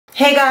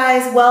Hey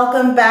guys,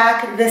 welcome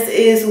back. This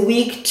is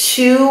week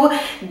 2,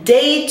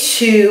 day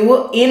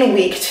 2 in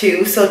week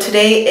 2. So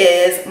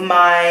today is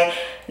my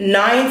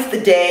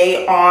 9th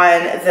day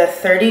on the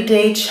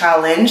 30-day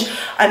challenge.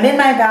 I'm in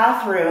my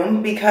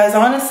bathroom because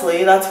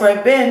honestly, that's where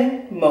I've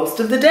been most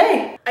of the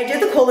day. I did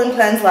the colon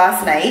cleanse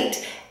last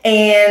night,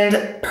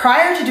 and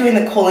prior to doing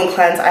the colon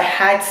cleanse, I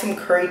had some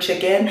curry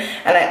chicken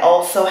and I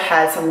also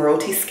had some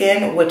roti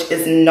skin, which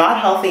is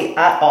not healthy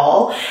at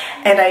all.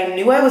 And I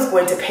knew I was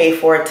going to pay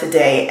for it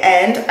today,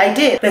 and I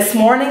did. This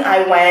morning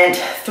I went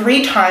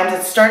 3 times.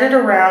 It started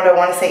around, I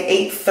want to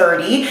say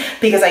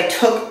 8:30 because I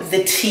took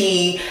the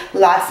tea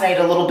last night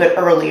a little bit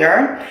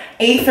earlier.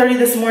 8:30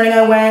 this morning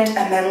I went,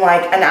 and then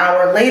like an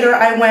hour later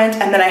I went,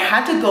 and then I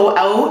had to go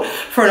out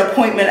for an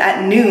appointment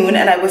at noon,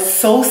 and I was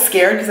so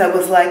scared because I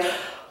was like,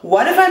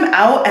 what if I'm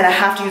out and I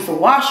have to use the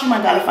washroom?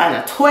 I gotta find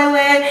a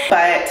toilet.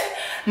 But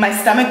my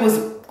stomach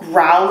was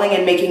growling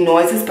and making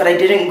noises, but I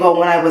didn't go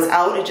when I was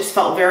out. It just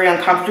felt very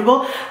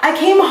uncomfortable. I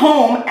came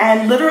home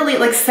and literally at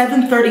like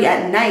 7:30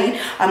 at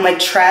night, I'm like,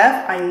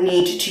 Trev, I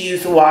need to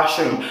use the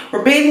washroom.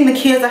 We're bathing the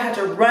kids. I had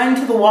to run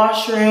to the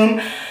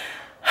washroom.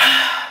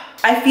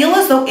 I feel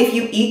as though if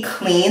you eat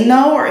clean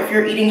though, or if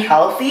you're eating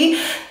healthy,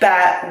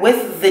 that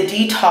with the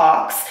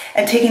detox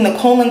and taking the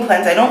colon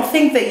cleanse, I don't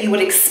think that you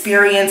would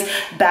experience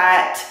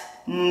that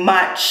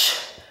much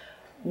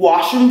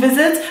washroom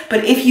visits.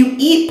 But if you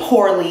eat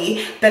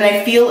poorly, then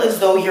I feel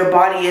as though your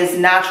body is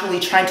naturally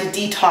trying to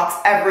detox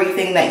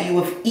everything that you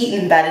have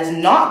eaten that is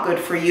not good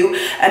for you.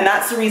 And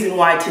that's the reason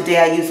why today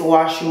I use the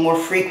washroom more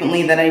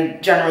frequently than I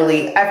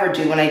generally ever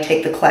do when I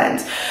take the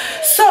cleanse.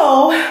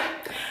 So,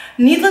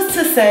 needless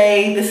to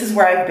say, this is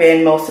where I've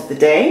been most of the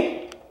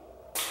day,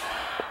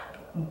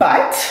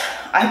 but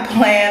I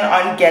plan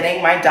on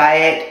getting my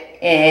diet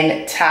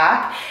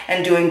intact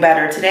and doing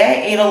better. Today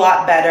I ate a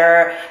lot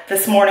better.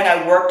 This morning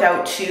I worked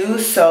out too,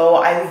 so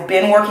I've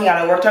been working out.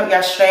 I worked out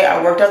yesterday,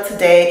 I worked out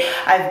today.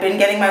 I've been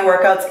getting my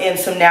workouts in,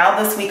 so now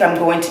this week I'm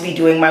going to be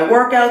doing my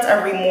workouts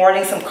every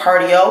morning, some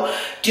cardio,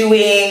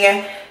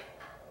 doing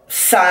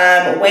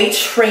some weight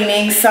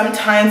training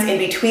sometimes in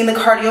between the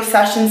cardio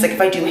sessions, like if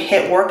I do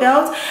HIIT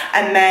workouts.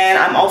 And then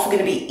I'm also going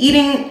to be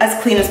eating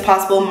as clean as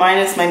possible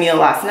minus my meal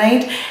last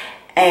night.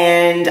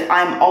 And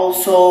I'm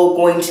also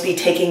going to be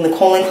taking the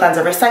colon cleanse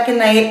every second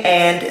night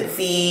and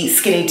the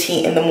skinny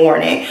tea in the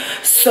morning.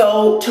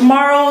 So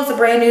tomorrow is a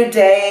brand new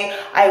day.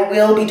 I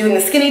will be doing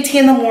the skinny tea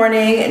in the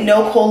morning,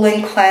 no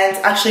colon cleanse,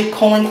 actually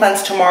colon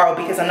cleanse tomorrow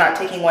because I'm not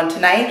taking one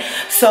tonight.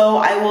 So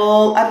I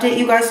will update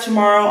you guys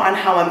tomorrow on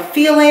how I'm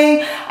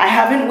feeling. I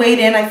haven't weighed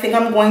in. I think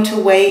I'm going to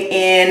weigh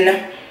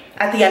in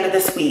at the end of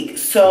this week,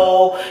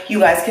 so you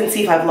guys can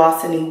see if I've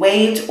lost any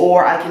weight,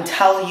 or I can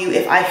tell you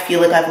if I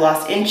feel like I've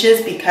lost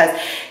inches, because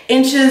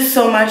inches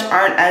so much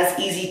aren't as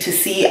easy to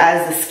see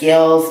as the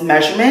scales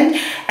measurement.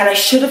 And I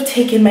should have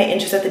taken my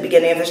inches at the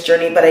beginning of this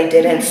journey, but I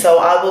didn't. So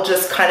I will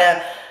just kind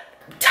of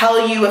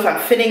tell you if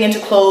I'm fitting into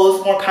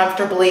clothes more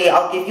comfortably.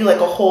 I'll give you like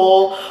a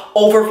whole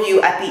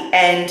overview at the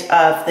end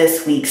of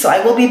this week. So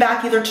I will be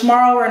back either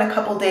tomorrow or in a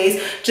couple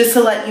days just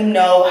to let you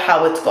know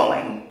how it's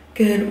going.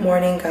 Good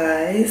morning,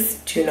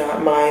 guys. Do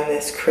not mind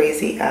this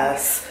crazy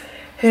ass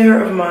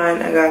hair of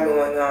mine I got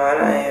going on.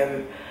 I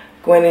am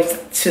going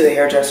to the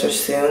hairdresser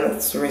soon.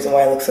 That's the reason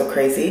why I look so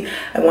crazy.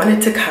 I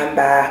wanted to come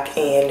back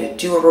and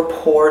do a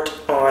report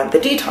on the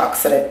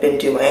detox that I've been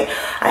doing.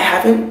 I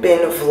haven't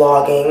been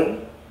vlogging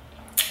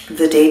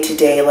the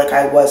day-to-day like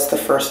I was the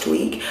first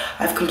week.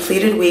 I've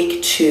completed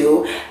week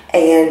 2,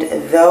 and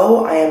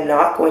though I am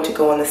not going to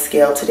go on the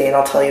scale today, and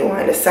I'll tell you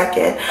why in a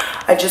second,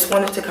 I just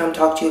wanted to come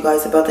talk to you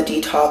guys about the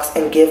detox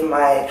and give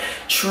my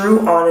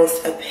true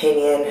honest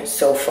opinion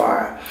so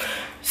far.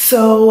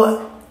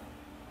 So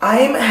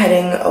I'm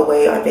heading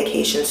away on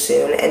vacation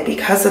soon, and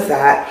because of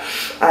that,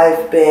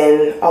 I've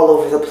been all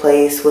over the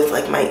place with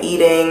like my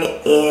eating,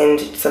 and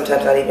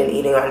sometimes not even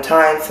eating on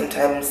time,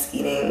 sometimes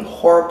eating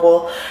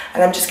horrible,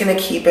 and I'm just gonna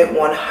keep it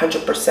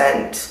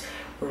 100%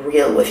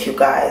 real with you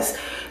guys.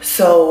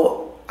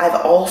 So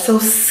I've also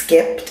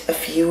skipped a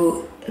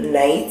few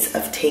nights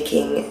of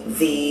taking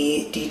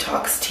the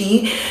detox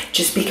tea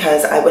just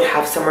because I would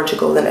have somewhere to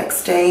go the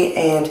next day.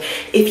 And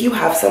if you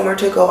have somewhere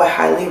to go, I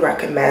highly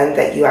recommend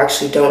that you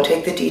actually don't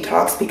take the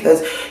detox,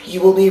 because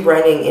you will be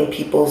running in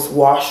people's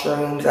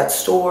washrooms at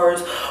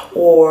stores,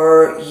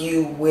 or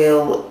you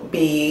will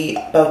be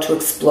about to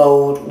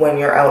explode when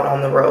you're out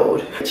on the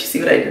road. Did you see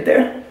what I did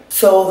there?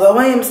 So though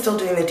I am still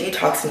doing the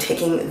detox and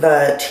taking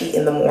the tea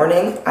in the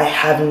morning, I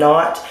have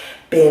not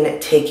been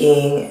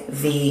taking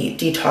the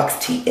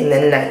detox tea in the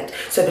night.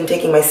 So I've been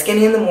taking my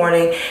skinny in the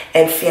morning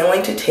and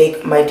failing to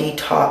take my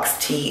detox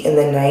tea in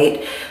the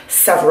night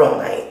several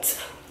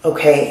nights.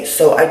 Okay,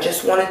 so I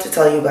just wanted to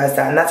tell you guys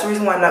that, and that's the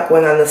reason why I'm not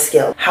going on the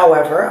scale.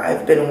 However,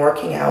 I've been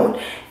working out,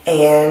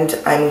 and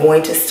I'm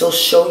going to still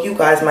show you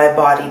guys my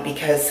body,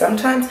 because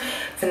sometimes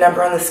the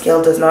number on the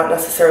scale does not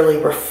necessarily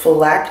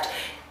reflect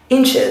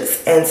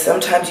inches, and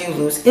sometimes you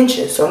lose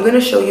inches. So I'm going to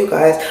show you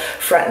guys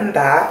front and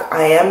back.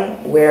 I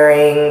am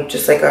wearing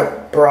just like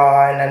a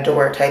bra and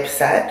underwear type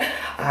set.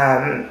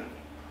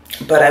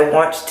 but I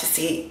want to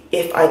see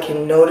if I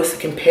can notice a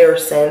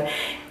comparison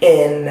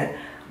in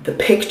the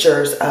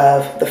pictures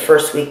of the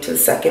first week to the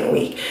second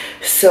week.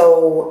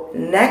 So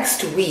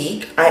next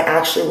week, I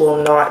actually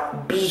will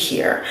not be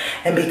here.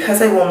 And because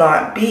I will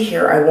not be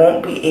here, I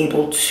won't be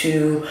able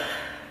to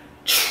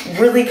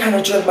really kind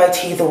of drink my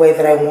tea the way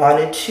that I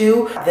wanted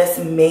to. This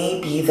may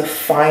be the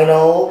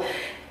final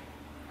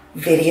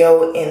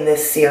video in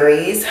this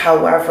series.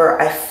 However,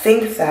 I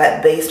think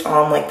that based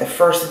on like the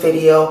first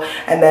video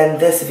and then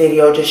this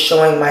video just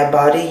showing my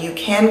body, you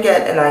can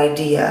get an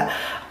idea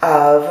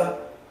of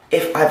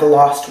if I've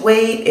lost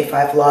weight, if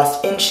I've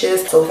lost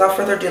inches. So without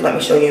further ado, let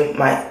me show you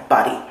my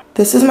body.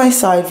 This is my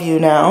side view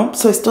now.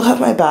 So I still have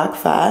my back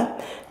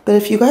fat, but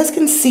if you guys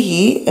can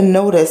see and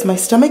notice, my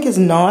stomach is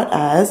not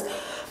as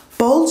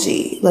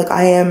bulgy. Like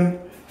I am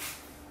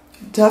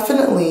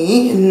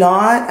definitely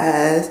not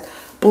as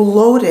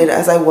bloated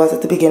as I was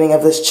at the beginning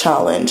of this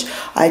challenge.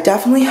 I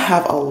definitely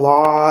have a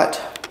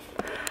lot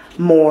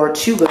more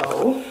to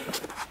go,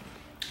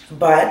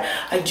 but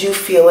I do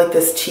feel like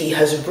this tea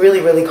has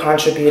really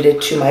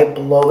contributed to my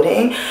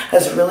bloating,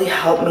 has really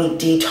helped me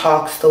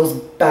detox those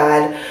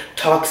bad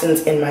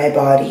toxins in my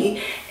body,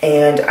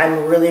 and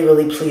I'm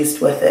really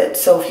pleased with it.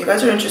 So if you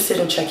guys are interested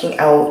in checking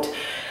out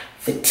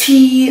the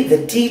tea, the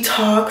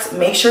detox,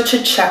 make sure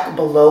to check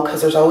below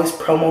because there's always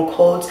promo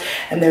codes,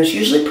 and there's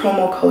usually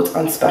promo codes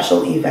on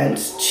special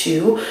events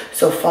too.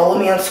 So follow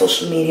me on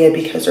social media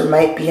because there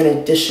might be an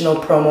additional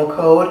promo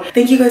code.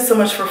 Thank you guys so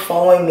much for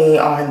following me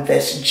on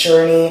this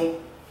journey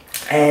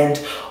and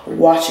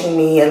watching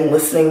me and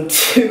listening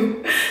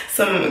to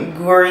some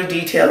gory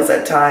details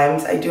at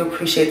times. I do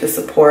appreciate the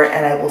support,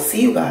 and I will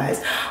see you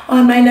guys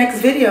on my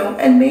next video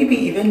and maybe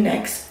even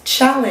next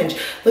challenge.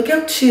 Look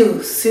out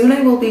too, soon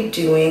I will be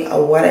doing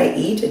a what I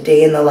eat, a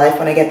day in the life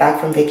when I get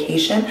back from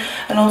vacation,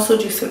 and also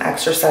do some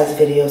exercise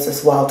videos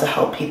as well to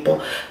help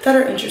people that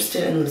are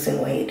interested in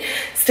losing weight.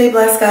 Stay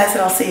blessed guys,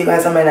 and I'll see you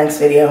guys on my next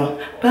video.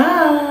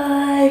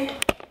 Bye.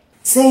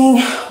 Saying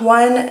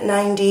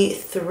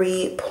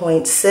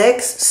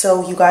 193.6.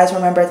 So you guys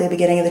remember at the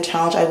beginning of the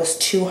challenge I was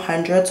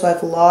 200, so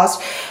I've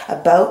lost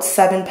about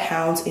 7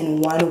 pounds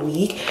in 1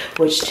 week,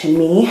 which to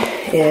me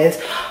is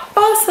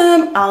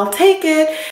awesome. I'll take it.